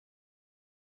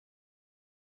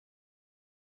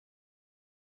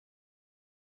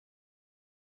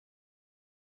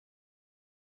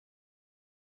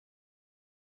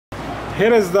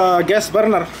here is the gas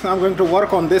burner. I'm going to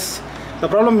work on this. The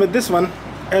problem with this one,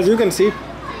 as you can see,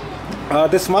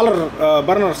 the smaller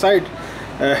burner side,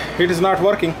 it is not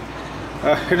working.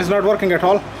 It is not working at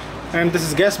all. And this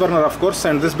is gas burner, of course,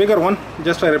 and this bigger one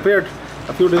just I repaired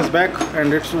a few days back,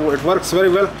 and it works very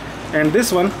well. And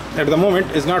this one at the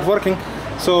moment is not working,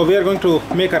 so we are going to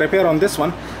make a repair on this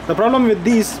one. The problem with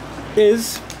these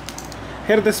is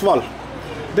here, this valve,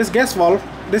 this gas valve,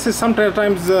 this is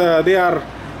sometimes they are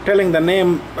telling the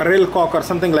name rail cock or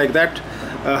something like that.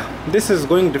 This is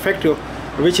going defective,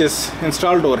 which is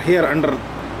installed over here under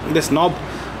this knob.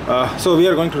 So we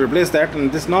are going to replace that,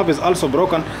 and this knob is also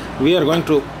broken. We are going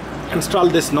to install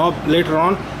this knob later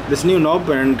on, this new knob,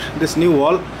 and this new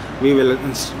wall we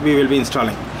will be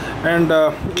installing. And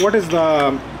what is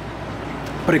the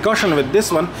precaution with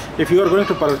this one? If you are going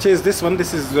to purchase this one,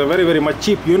 this is very much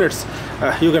cheap units.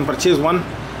 You can purchase one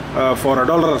for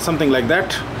 $1 or something like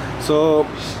that. So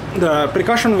the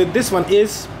precaution with this one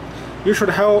is you should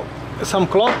have some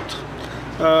cloth,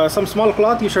 some small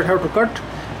cloth you should have to cut,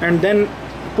 and then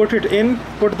put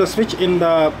the switch in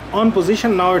the on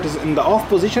position. Now it is in the off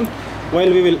position.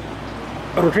 While we will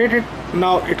rotate it,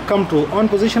 now it come to on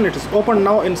position, it is open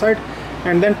now inside.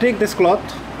 And then take this cloth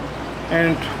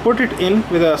and put it in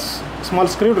with a small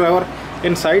screwdriver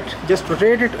inside. Just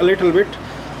rotate it a little bit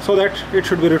so that it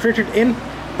should be rotated in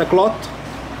the cloth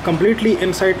completely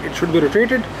inside. It should be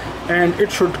rotated, and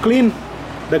it should clean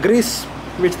the grease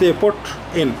which they put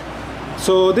in.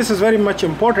 So this is very much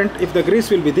important. If the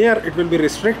grease will be there, it will be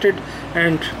restricted,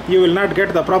 and you will not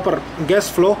get the proper gas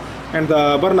flow, and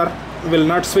the burner will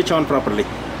not switch on properly.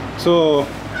 So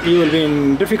you will be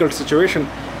in difficult situation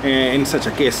in such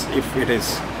a case if it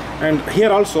is. And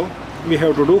here also we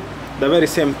have to do the very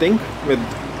same thing with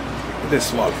this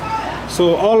valve.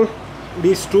 So all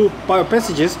these two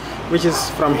passages, which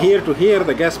is from here to here,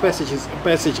 the gas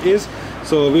passage is,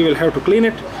 so we will have to clean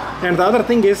it. And the other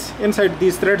thing is, inside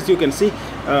these threads you can see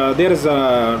there is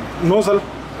a nozzle,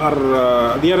 or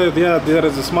there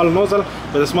is a small nozzle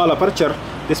with a small aperture.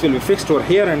 This will be fixed over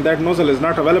here, and that nozzle is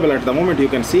not available at the moment, you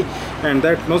can see, and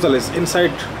that nozzle is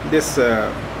inside this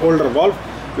older valve.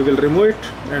 We will remove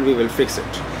it and we will fix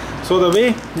it. So the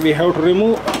way we have to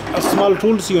remove small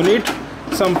tools, you need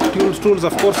some tools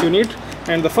of course you need.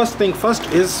 And the first thing first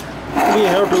is we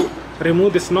have to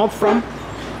remove this knob from,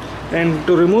 and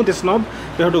to remove this knob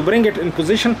you have to bring it in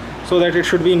position so that it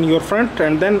should be in your front,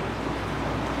 and then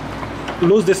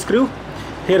loose this screw.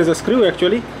 Here is a screw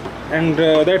actually, and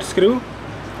that screw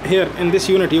here in this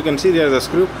unit you can see there is a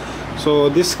screw. So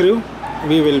this screw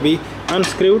we will be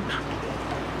unscrewed,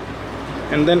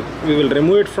 and then we will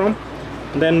remove it from,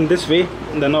 then this way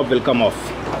the knob will come off.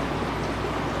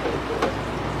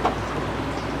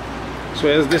 So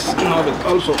as this knob is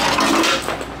also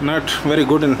not very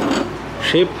good in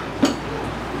shape,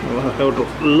 you have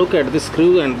to look at this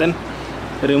screw and then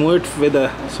remove it with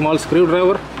a small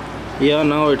screwdriver. Yeah,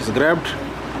 now it is grabbed.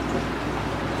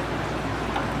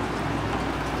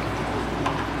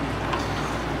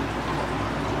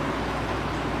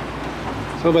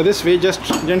 So by this way, just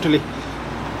gently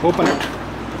open it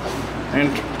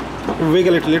and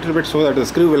wiggle it a little bit so that the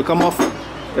screw will come off.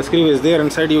 The screw is there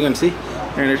inside, you can see,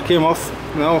 and it came off.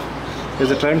 Now is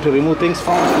the time to remove things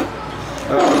from.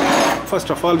 First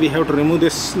of all, we have to remove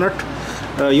this nut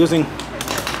using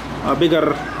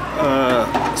bigger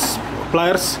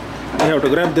pliers. We have to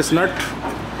grab this nut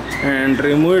and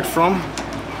remove it from.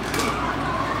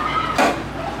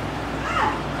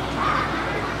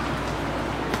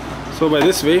 So by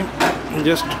this way,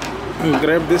 just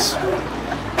grab this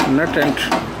nut and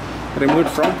remove it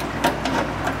from.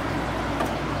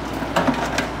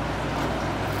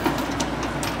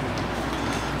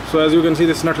 So as you can see,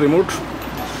 this nut removed.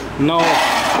 Now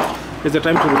is the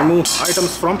time to remove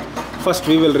items from. First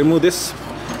we will remove this.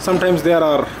 Sometimes there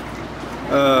are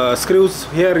screws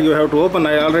here you have to open.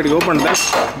 I already opened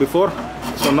that before.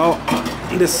 So now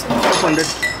this opened it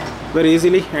very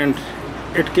easily, and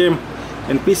it came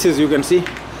in pieces, you can see.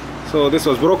 So this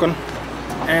was broken,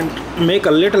 and make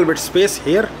a little bit space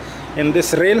here in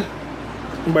this rail,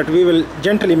 but we will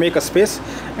gently make a space,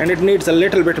 and it needs a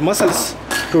little bit muscles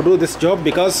to do this job,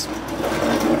 because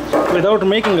without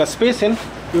making a space in,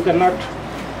 you cannot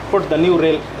put the new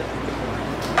rail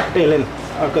tail in,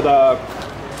 or the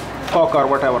cock or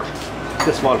whatever,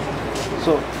 this valve.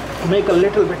 So make a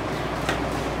little bit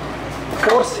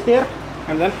force here,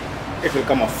 and then it will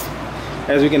come off,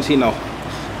 as you can see now.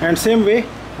 And same way,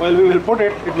 while we will put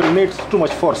it, it will need too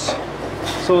much force.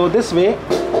 So this way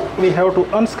we have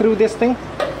to unscrew this thing.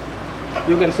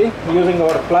 You can see, using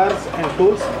our pliers and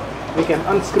tools, we can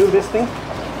unscrew this thing.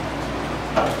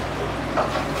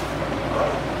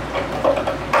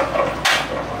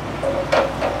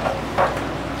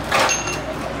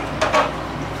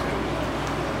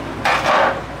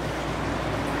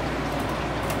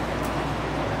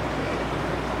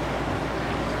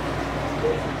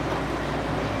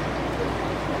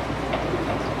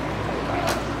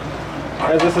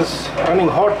 as this is running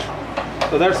hot,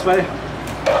 so that's why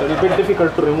it's a little bit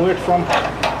difficult to remove it from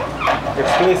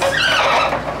its place.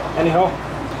 Anyhow,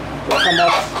 it will come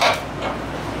off.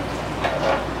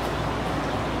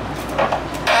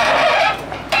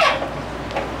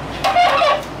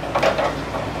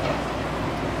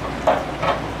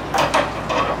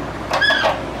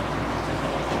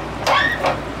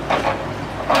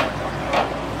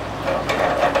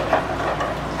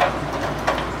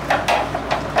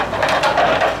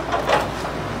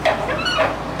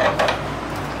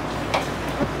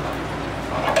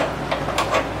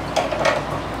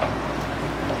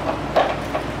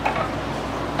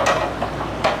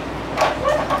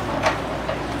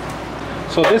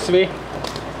 So this way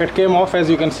it came off, as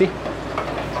you can see.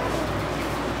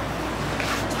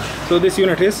 So this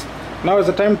unit is, now is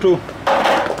the time to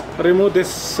remove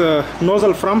this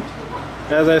nozzle from,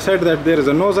 as I said that there is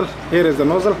a nozzle, here is the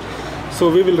nozzle.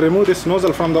 So we will remove this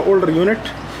nozzle from the older unit.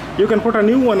 You can put a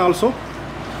new one also,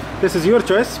 this is your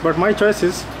choice, but my choice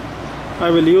is I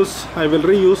will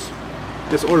reuse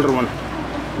this older one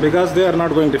because they are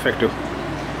not going defective.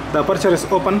 The aperture is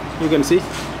open, you can see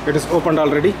it is opened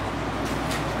already,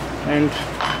 and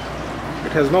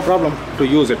it has no problem to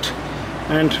use it.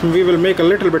 And we will make a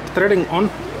little bit threading on.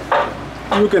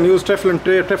 You can use Teflon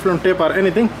tape or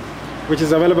anything which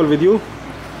is available with you,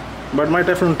 but my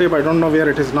Teflon tape, I don't know where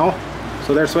it is now,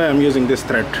 so that's why I'm using this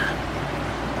thread.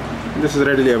 This is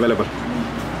readily available.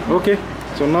 Okay,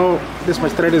 so now this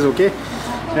much thread is okay,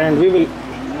 and we will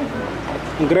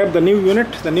grab the new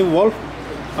unit, the new valve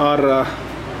or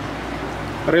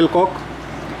rail cock.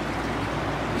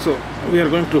 So we are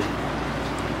going to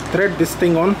thread this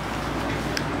thing on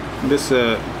this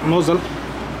nozzle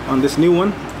on this new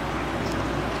one.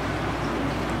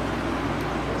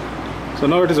 So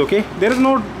now it is okay. There is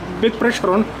no big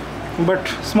pressure on, but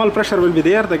small pressure will be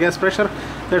there, the gas pressure.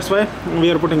 That's why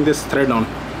we are putting this thread on.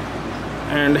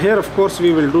 And here of course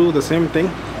we will do the same thing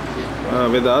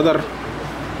with the other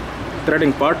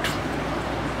threading part.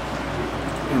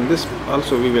 And this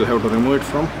also we will have to remove it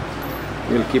from.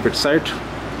 We will keep it side.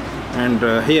 And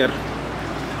here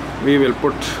we will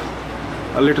put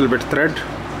a little bit thread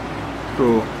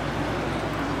to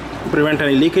prevent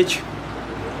any leakage.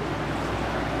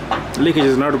 Leakage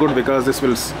is not good because this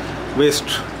will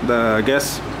waste the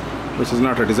gas, which is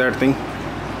not a desired thing.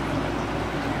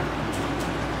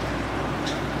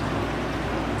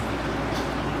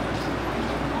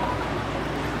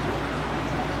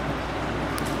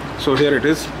 So here it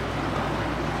is.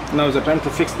 Now is the time to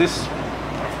fix this.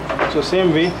 So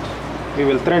same way we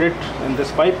will thread it in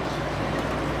this pipe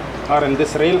or in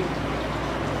this rail.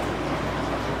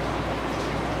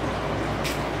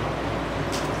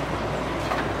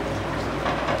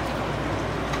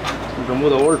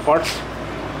 Remove the old parts.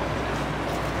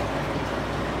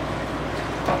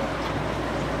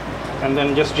 And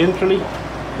then just gently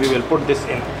we will put this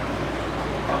in,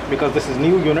 because this is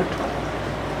new unit.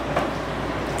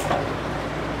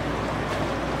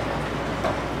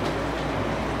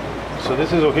 So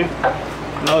this is okay.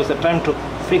 Now is the time to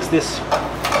fix this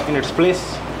in its place.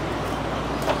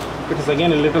 It is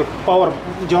again a little power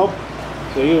job,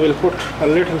 so you will put a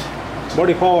little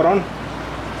body power on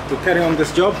to carry on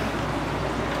this job.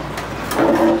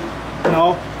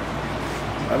 Now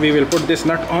we will put this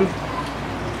nut on.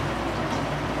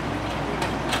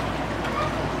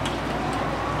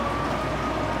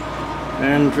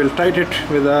 And we'll tighten it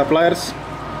with the pliers.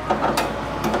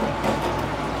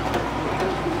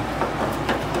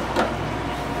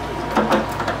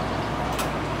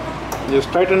 Just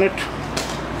tighten it.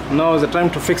 Now is the time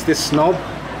to fix this knob.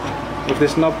 If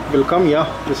this knob will come, yeah,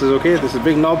 this is okay. This is a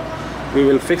big knob. We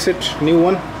will fix it, new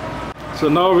one. So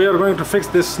now we are going to fix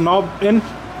this knob in.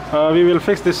 We will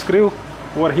fix this screw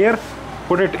over here,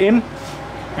 put it in,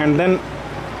 and then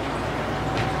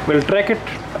we'll track it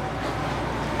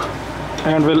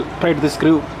and we'll tighten the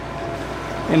screw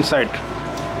inside.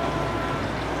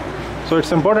 So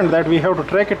it's important that we have to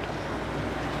track it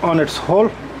on its hole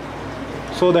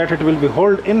so that it will be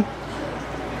held in.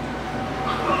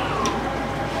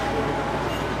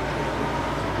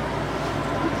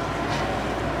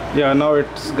 Yeah, now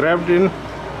it's grabbed in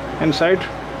inside.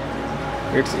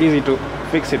 It's easy to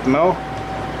fix it now.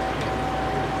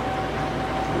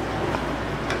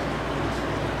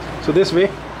 So this way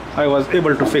I was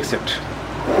able to fix it.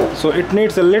 So it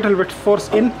needs a little bit force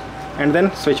in and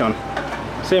then switch on,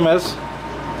 same as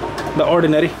the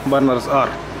ordinary burners are.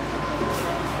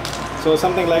 So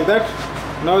something like that.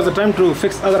 Now is the time to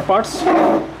fix other parts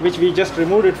which we just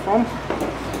removed it from.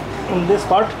 In this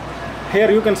part here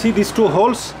you can see these two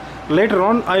holes. Later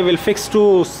on I will fix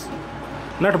two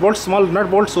nut bolts, small nut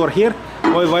bolts over here.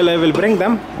 while I will bring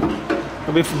them,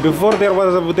 before there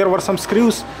were some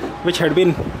screws which had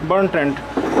been burnt and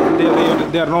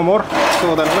they are no more.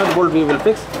 So the nut bolt we will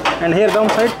fix, and here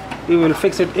downside we will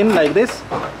fix it in like this.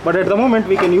 But at the moment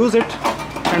we can use it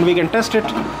and we can test it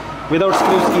without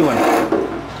screws even.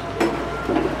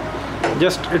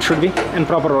 Just it should be in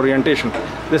proper orientation.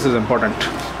 This is important.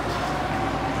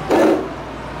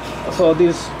 So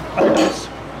these items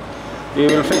we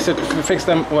will fix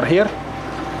them over here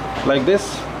like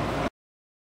this.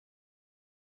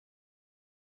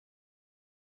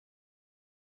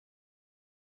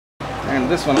 And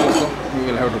this one also we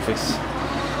will have to fix.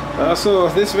 So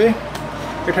this way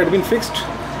it had been fixed.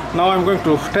 Now I'm going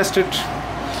to test it.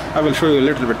 I will show you a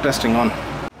little bit testing on.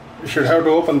 You should have to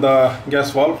open the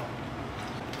gas valve.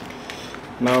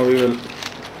 Now we will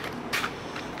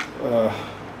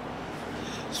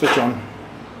switch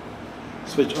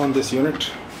on this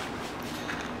unit.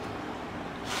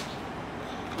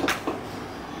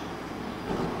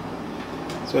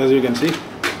 So as you can see,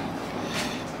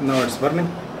 now it's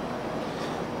burning,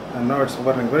 and now it's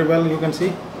burning very well, you can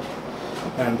see.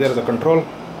 And there is a control.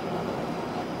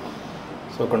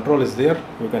 So control is there,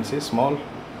 you can see small,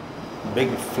 big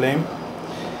flame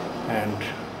and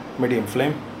medium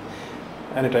flame.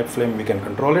 Any type of flame we can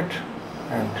control it,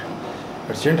 and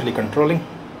it's gently controlling.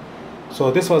 So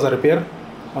this was a repair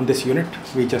on this unit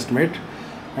we just made,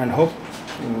 and hope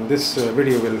this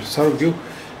video will serve you,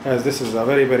 as this is a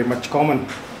very much common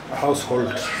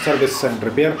household service and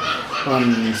repair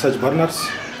on such burners.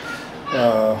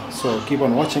 So keep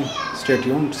on watching, stay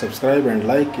tuned, subscribe and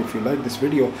like. If you like this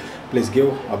video, please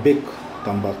give a big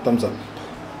thumbs up.